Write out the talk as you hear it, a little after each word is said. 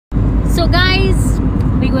So guys,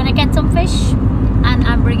 we're gonna catch some fish and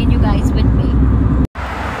I'm bringing you guys with me.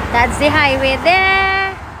 That's the highway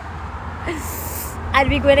there. And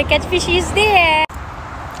we're gonna catch fishies there.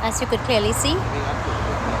 As you could clearly see,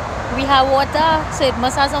 we have water, so it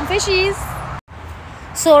must have some fishies.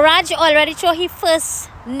 So Raj already threw his first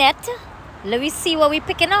net. Let me see what we're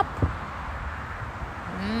picking up.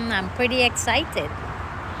 I'm pretty excited.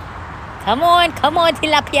 Come on,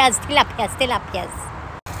 tilapias.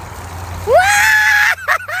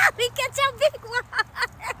 We catch a big one.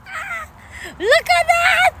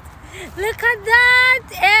 Look at that.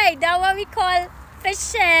 Hey, that's what we call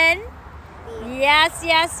fishing. Yes.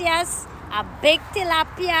 A big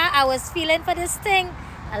tilapia. I was feeling for this thing.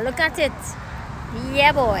 And look at it.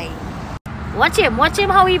 Yeah, boy. Watch him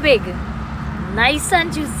how he big. Nice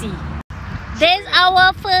and juicy. There's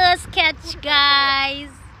our first catch, guys.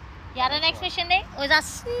 Yeah, the next fish in there? Oh, it's a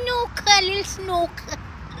snook, a little snook.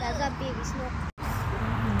 That's a baby snook.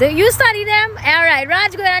 Do you study them? Alright,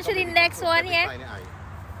 Raj, go on to the next one, yeah?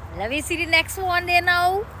 Let me see the next one there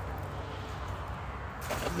now.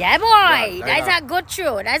 Yeah, boy. That's a good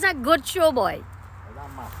throw, boy.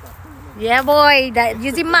 Yeah, boy.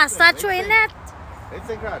 You see master throwing that?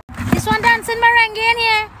 This one dancing merengue in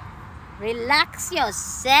here. Relax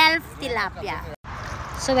yourself, tilapia.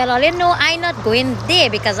 So, well, all you know, I not going there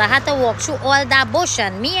because I had to walk through all that bush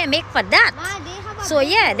and me and make for that. So,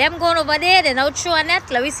 yeah, them going over there, they now throw a net.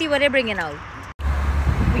 Let me see what they're bringing out.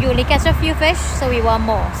 We only catch a few fish, so we want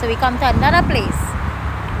more. So, we come to another place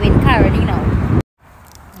with caroni now.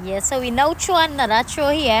 Yeah, so we now throw another throw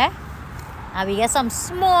here. And we get some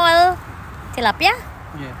small tilapia.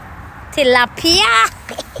 Yeah. Tilapia!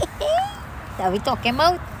 That we talking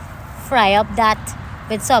about. Fry up that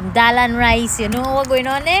with some dal and rice. You know what's going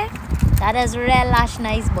on there? That is relish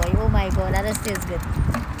nice, boy. Oh my god, that is tastes good.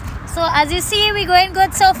 So as you see, we're going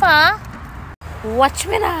good so far. Watch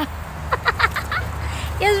me now.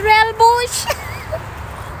 It's real bush.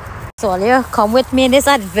 So you come with me in this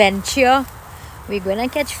adventure. We're gonna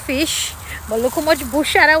catch fish. But look how much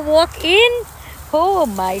bush I walk in. Oh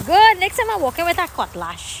my god. Next time I'm walking with a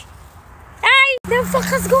cutlass. Hey, the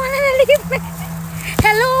fuckers going and leave me.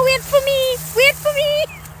 Hello, wait for me.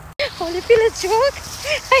 Only feel a joke.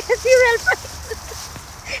 I see real fun.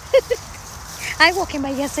 I'm walking by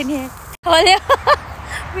yesterday.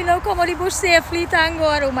 We now come on the bush safely, thank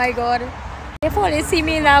God. Oh my god. If only see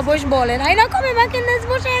me in that bush balling, I'm not coming back in this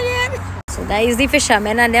bush again. So that is the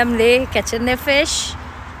fishermen and them they catching the fish.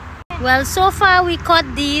 Well, so far we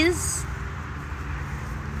caught these.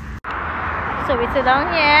 So we sit down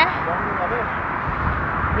here.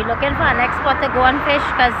 We're looking for an next spot to go and fish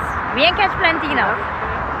because we ain't catch plenty now.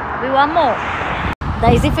 We want more.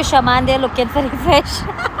 That is the fisherman there looking for the fish.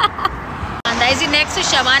 And that is the next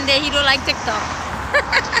fisherman there. He don't like TikTok.